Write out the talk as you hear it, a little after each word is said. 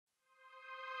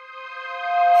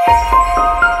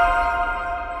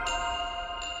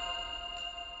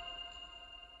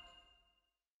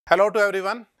Hello to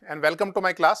everyone and welcome to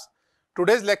my class.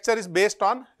 Today's lecture is based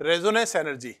on resonance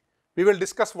energy. We will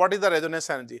discuss what is the resonance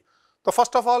energy. So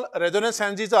first of all, resonance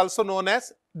energy is also known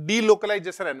as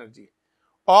delocalization energy,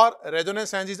 or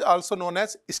resonance energy is also known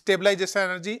as stabilization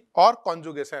energy or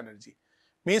conjugation energy.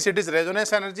 Means it is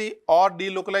resonance energy or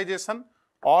delocalization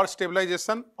or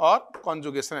stabilization or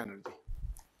conjugation energy.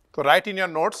 So write in your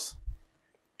notes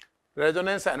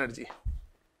resonance energy.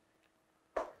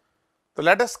 So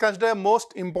let us consider a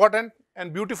most important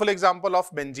and beautiful example of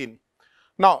benzene.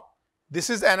 Now this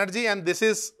is energy and this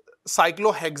is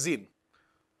cyclohexene.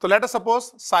 So let us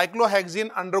suppose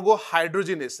cyclohexene undergo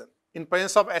hydrogenation. In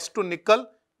presence of H2 nickel,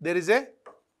 there is a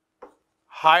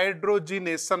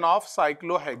hydrogenation of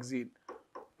cyclohexene.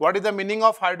 What is the meaning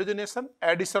of hydrogenation?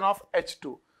 Addition of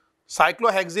H2.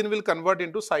 Cyclohexene will convert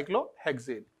into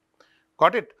cyclohexane.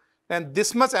 Got it? And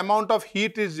this much amount of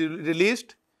heat is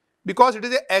released because it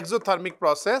is an exothermic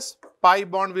process. Pi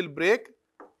bond will break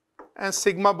and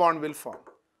sigma bond will form.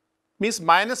 Means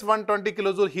minus 120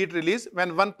 kilojoule heat release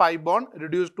when one pi bond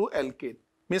reduced to alkane.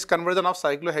 Means conversion of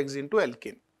cyclohexene to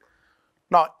alkane.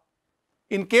 Now,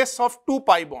 in case of 2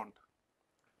 pi bond,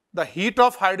 the heat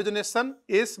of hydrogenation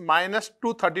is minus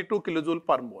 232 kilojoule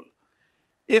per mole.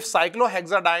 If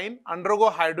cyclohexadiene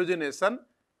undergo hydrogenation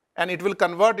and it will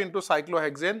convert into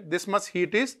cyclohexane, this much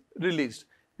heat is released.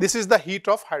 This is the heat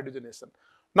of hydrogenation.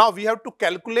 Now we have to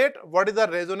calculate what is the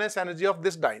resonance energy of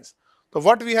these dienes. So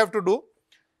what we have to do,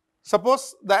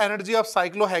 suppose the energy of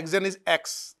cyclohexane is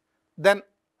X, then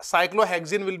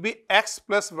cyclohexane will be X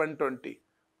plus 120.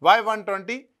 Why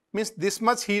 120? Means this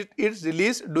much heat is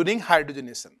released during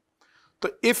hydrogenation.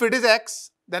 So if it is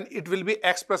X, then it will be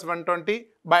X plus 120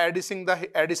 by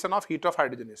addition of heat of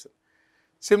hydrogenation.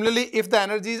 Similarly, if the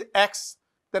energy is X,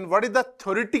 then what is the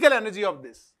theoretical energy of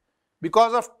this?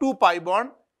 Because of 2 pi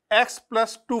bond, X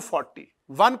plus 240.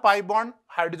 1 pi bond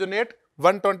hydrogenate,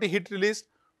 120 heat release.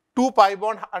 2 pi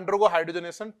bond undergo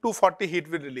hydrogenation, 240 heat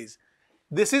will release.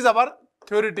 This is our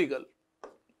theoretical.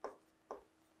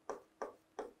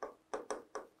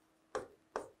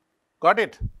 Got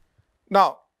it?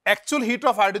 Now, actual heat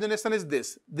of hydrogenation is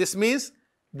this. This means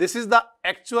this is the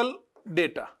actual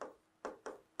data.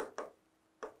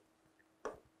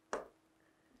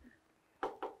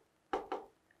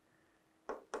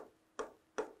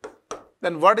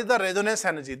 Then what is the resonance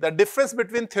energy? The difference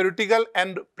between theoretical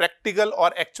and practical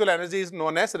or actual energy is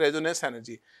known as resonance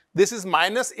energy. This is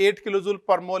minus 8 kilojoule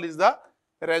per mole is the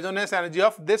resonance energy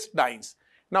of this dienes.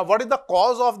 Now what is the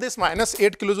cause of this minus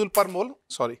 8 kilojoule per mole?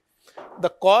 Sorry. The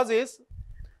cause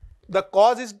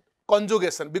is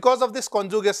conjugation. Because of this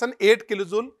conjugation, 8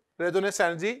 kilojoule resonance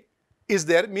energy is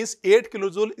there, means 8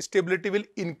 kilojoule stability will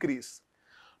increase.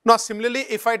 Now similarly,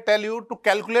 if I tell you to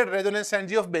calculate resonance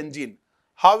energy of benzene,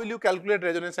 how will you calculate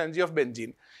resonance energy of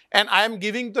benzene? And I am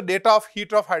giving the data of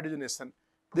heat of hydrogenation.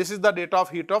 This is the data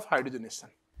of heat of hydrogenation.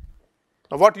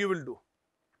 Now what you will do?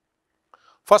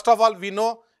 First of all, we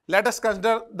know, let us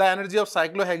consider the energy of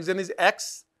cyclohexane is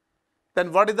X.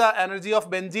 Then what is the energy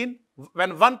of benzene?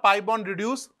 When 1 pi bond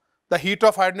reduce, the heat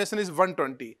of hydrogenation is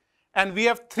 120. And we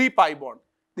have 3 pi bond.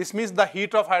 This means the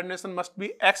heat of hydrogenation must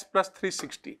be X plus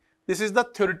 360. This is the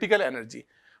theoretical energy.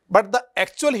 But the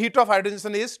actual heat of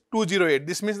hydrogenation is 208.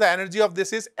 This means the energy of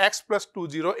this is X plus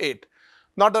 208.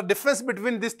 Now the difference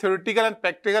between this theoretical and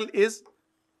practical is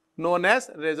known as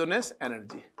resonance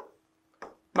energy.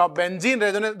 Now benzene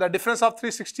resonance, the difference of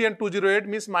 360 and 208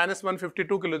 means minus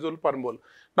 152 kilojoule per mole.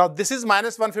 Now this is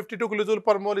minus 152 kilojoule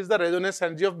per mole is the resonance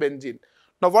energy of benzene.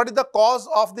 Now what is the cause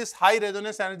of this high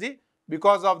resonance energy?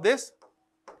 Because of this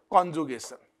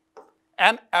conjugation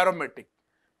and aromatic.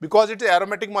 Because it is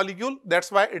aromatic molecule,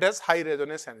 that's why it has high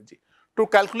resonance energy. To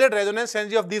calculate resonance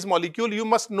energy of this molecule, you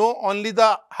must know only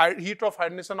the heat of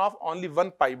hydrogenation of only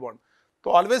 1 pi bond. So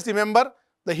always remember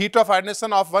the heat of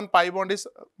hydrogenation of 1 pi bond is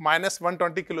minus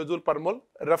 120 kilojoule per mole.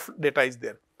 Rough data is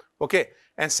there. Okay.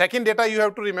 And second data you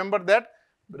have to remember that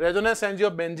resonance energy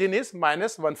of benzene is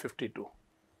minus 152.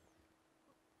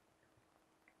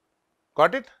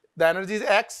 Got it? The energy is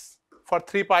X for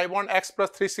 3 pi bond, X plus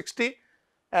 360.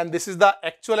 And this is the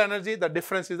actual energy, the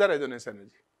difference is the resonance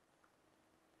energy.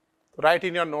 Write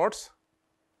in your notes.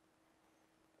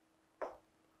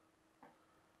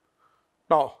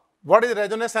 Now, what is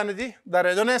resonance energy? The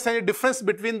resonance energy difference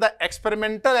between the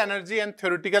experimental energy and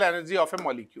theoretical energy of a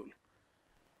molecule.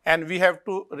 And we have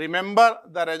to remember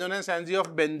the resonance energy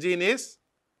of benzene is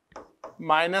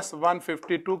minus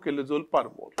 152 kilojoule per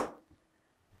mole.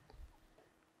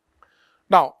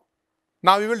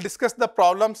 Now we will discuss the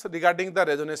problems regarding the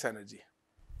resonance energy.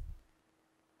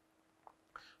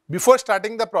 Before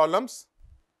starting the problems,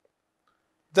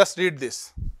 just read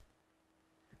this.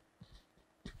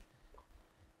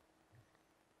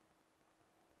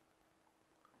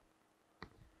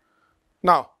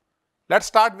 Now, let's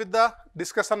start with the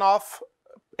discussion of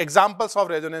examples of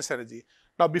resonance energy.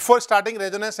 Now, before starting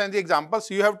resonance energy examples,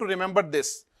 you have to remember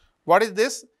this. What is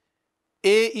this?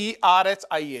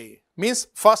 𝐅𝐸 means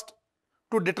first,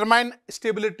 to determine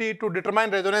stability, to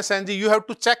determine resonance energy, you have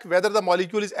to check whether the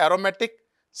molecule is aromatic.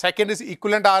 Second is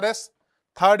equivalent RS.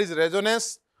 Third is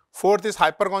resonance. Fourth is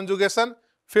hyperconjugation.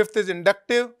 Fifth is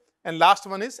inductive. And last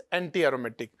one is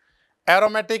anti-aromatic.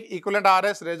 Aromatic, equivalent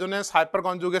RS, resonance,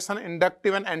 hyperconjugation,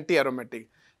 inductive and anti-aromatic.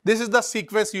 This is the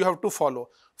sequence you have to follow.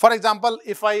 For example,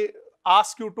 if I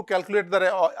ask you to calculate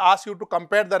ask you to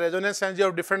compare the resonance energy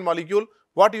of different molecule,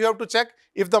 what you have to check?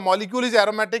 If the molecule is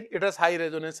aromatic, it has high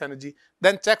resonance energy.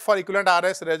 Then check for equivalent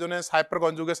RS, resonance,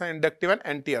 hyperconjugation, inductive and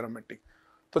anti-aromatic.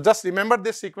 So just remember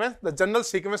this sequence, the general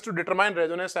sequence to determine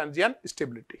resonance energy and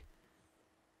stability.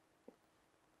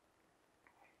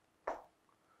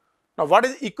 Now, what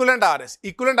is equivalent RS?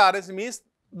 Equivalent RS means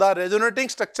the resonating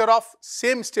structure of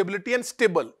same stability and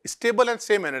stable and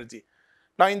same energy.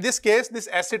 Now, in this case, this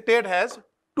acetate has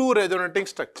two resonating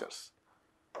structures.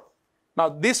 Now,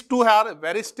 these two are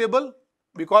very stable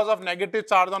because of negative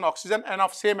charge on oxygen and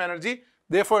of same energy.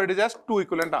 Therefore, it is as 2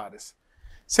 equivalent RS.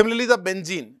 Similarly, the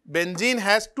benzene. Benzene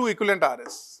has 2 equivalent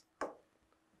RS.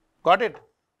 Got it?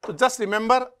 So, just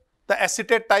remember the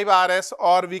acetate type RS,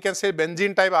 or we can say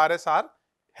benzene type RS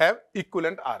have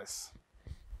equivalent RS.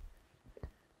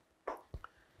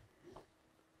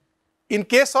 In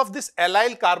case of this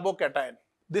allyl carbocation,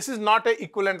 this is not a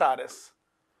equivalent RS.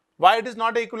 Why it is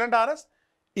not a equivalent RS?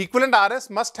 Equivalent RS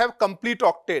must have complete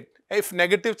octet if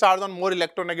negative charge on more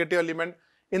electronegative element.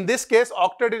 In this case,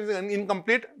 octet is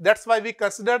incomplete. That's why we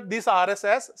consider this RS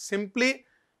as simply,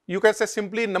 you can say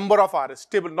simply number of RS,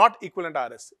 stable, not equivalent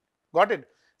RS. Got it?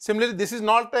 Similarly, this is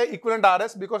not a equivalent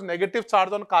RS because negative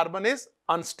charge on carbon is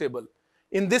unstable.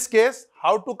 In this case,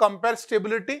 how to compare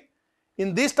stability?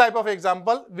 In this type of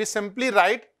example, we simply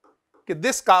write that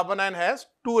this carbon ion has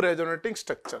 2 resonating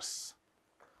structures.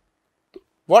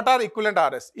 What are equivalent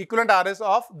RS? Equivalent RS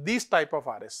of these type of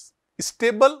RS.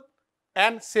 Stable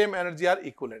and same energy are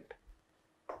equivalent.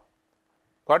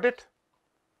 Got it?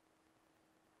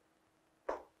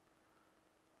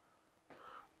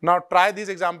 Now try these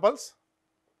examples.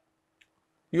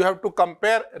 You have to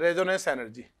compare resonance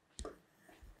energy.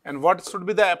 And what should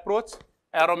be the approach?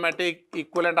 Aromatic,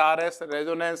 equivalent RS,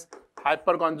 resonance,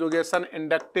 hyperconjugation,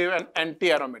 inductive and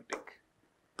anti-aromatic.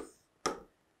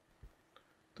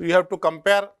 So you have to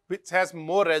compare which has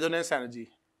more resonance energy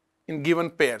in given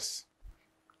pairs.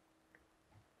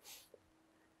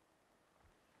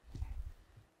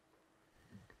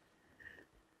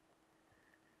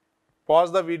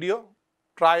 Pause the video,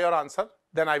 try your answer,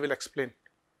 then I will explain.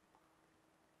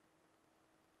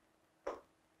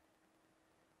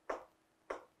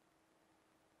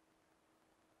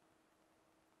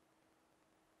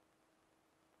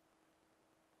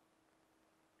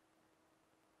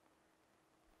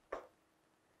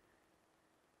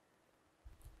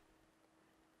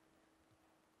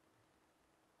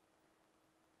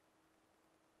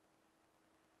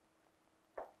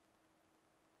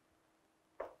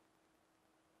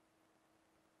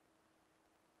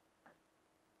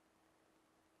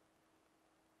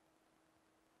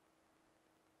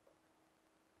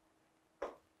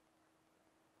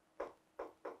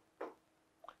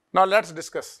 Now let's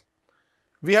discuss.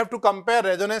 We have to compare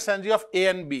resonance energy of A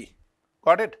and B.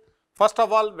 Got it? First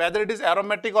of all, whether it is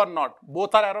aromatic or not.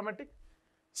 Both are aromatic.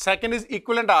 Second is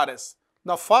equivalent RS.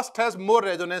 Now first has more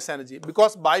resonance energy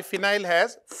because biphenyl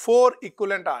has 4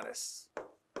 equivalent RS.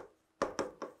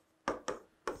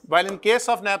 While in case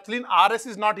of naphthalene, RS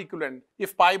is not equivalent.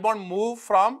 If pi bond move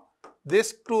from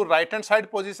this to right hand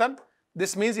side position,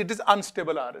 this means it is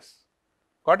unstable RS.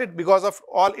 Got it? Because of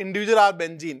all individual are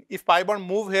benzene. If pi bond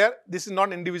move here, this is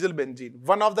not individual benzene.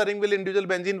 One of the ring will individual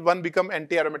benzene, one become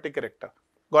anti-aromatic character.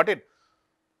 Got it?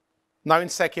 Now in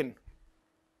second,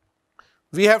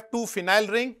 we have 2 phenyl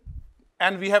ring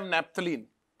and we have naphthalene,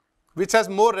 which has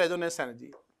more resonance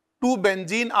energy. 2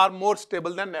 benzene are more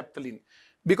stable than naphthalene.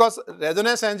 Because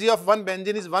resonance energy of one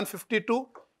benzene is 152.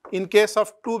 In case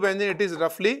of 2 benzene, it is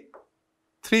roughly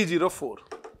 304.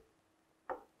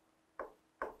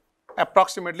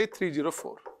 Approximately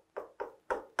 304.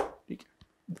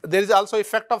 There is also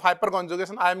effect of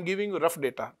hyperconjugation. I am giving you rough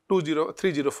data,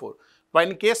 304. While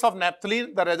in case of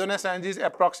naphthalene, the resonance energy is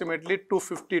approximately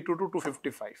 252 to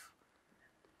 255.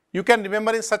 You can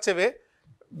remember in such a way,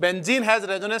 benzene has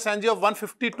resonance energy of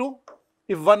 152.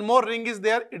 If one more ring is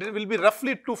there, it will be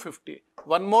roughly 250.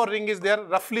 One more ring is there,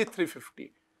 roughly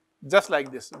 350. Just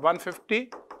like this,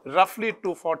 150, roughly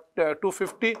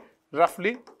 250,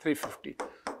 roughly 350.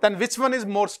 Then which one is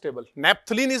more stable?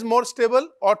 Naphthalene is more stable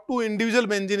or 2 individual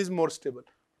benzene is more stable?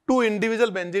 2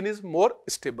 individual benzene is more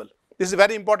stable. This is a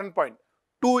very important point.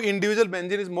 2 individual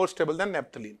benzene is more stable than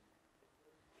naphthalene.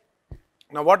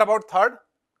 Now what about third?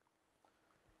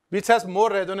 Which has more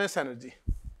resonance energy?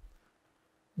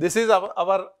 This is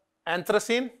our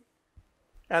anthracene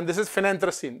and this is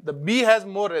phenanthracene. The B has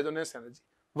more resonance energy.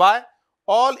 Why?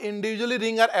 All individually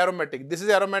ring are aromatic. This is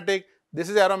aromatic, this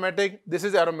is aromatic, this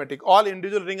is aromatic. All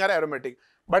individual ring are aromatic.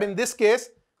 But in this case,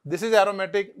 this is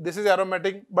aromatic,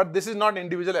 but this is not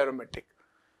individual aromatic.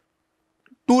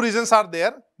 2 reasons are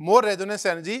there. More resonance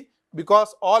energy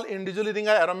because all individually ring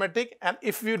are aromatic, and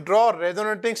if you draw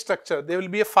resonating structure, there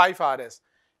will be a 5 RS.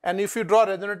 And if you draw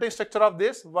resonating structure of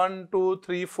this, 1, 2,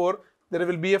 3, 4, there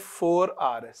will be a 4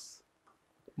 RS.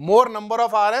 More number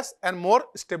of RS and more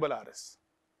stable RS.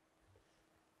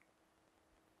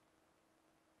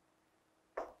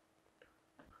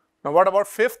 Now what about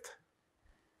fifth?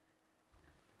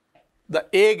 The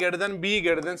A greater than B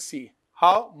greater than C.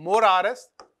 How? More RS,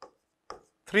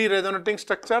 3 resonating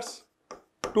structures,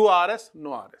 2 RS,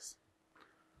 no RS.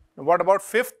 Now what about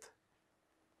fifth?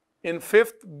 In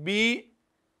fifth, B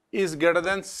is greater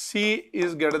than C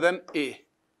is greater than A.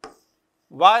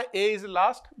 Why A is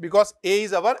last? Because A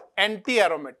is our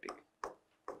anti-aromatic.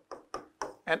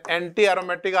 And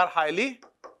anti-aromatic are highly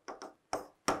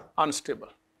unstable.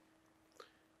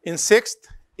 In sixth,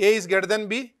 A is greater than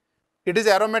B. It is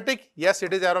aromatic. Yes,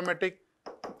 it is aromatic.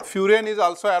 Furan is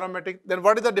also aromatic. Then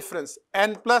what is the difference?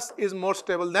 N plus is more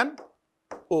stable than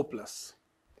O plus.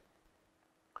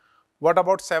 What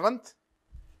about seventh?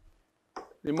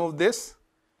 Remove this.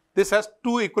 This has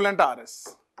 2 equivalent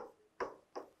RS.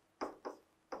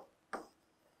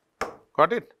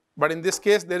 Got it? But in this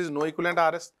case, there is no equivalent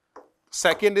RS.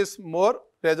 Second is more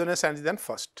resonance energy than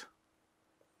first.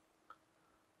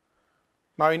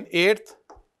 Now in eighth,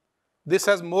 this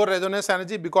has more resonance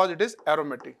energy because it is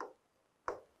aromatic.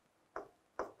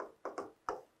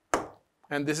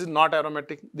 And this is not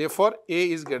aromatic. Therefore,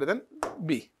 A is greater than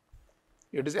B.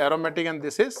 It is aromatic and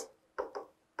this is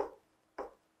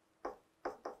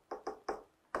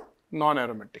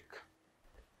non-aromatic.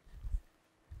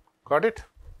 Got it?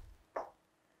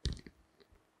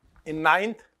 In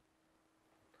ninth,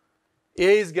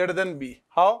 A is greater than B.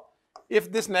 How?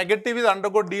 If this negative is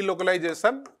undergo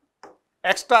delocalization,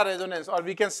 extra resonance, or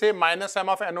we can say minus M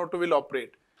of NO2 will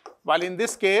operate. While in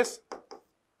this case,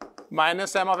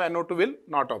 minus M of NO2 will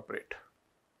not operate.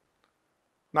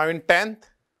 Now in 10th,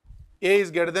 A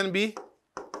is greater than B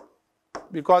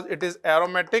because it is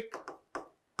aromatic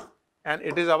and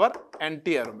it is our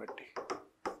anti-aromatic.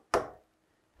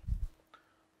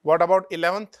 What about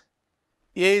 11th?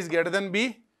 A is greater than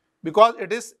B because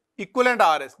it is equivalent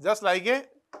RS, just like a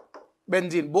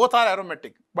benzene. Both are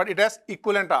aromatic, but it has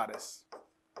equivalent RS.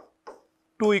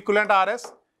 2 equivalent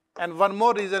RS, and one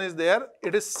more reason is there.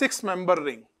 It is 6-member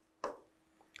ring.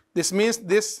 This means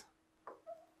this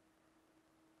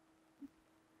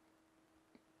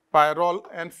pyrrole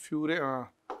and furan,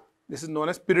 this is known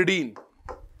as pyridine.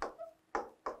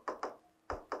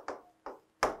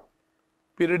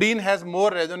 Pyridine has more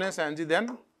resonance energy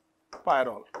than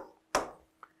pyrrole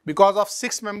because of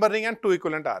 6-member ring and 2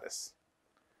 equivalent RS.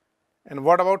 And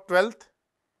what about 12th?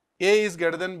 A is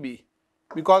greater than B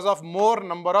because of more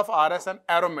number of RS and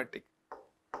aromatic.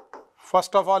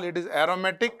 First of all, it is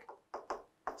aromatic,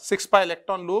 6-pi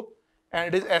electron loop,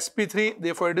 and it is sp3,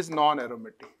 therefore it is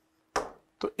non-aromatic.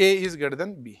 So A is greater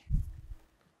than B.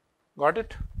 Got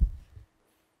it?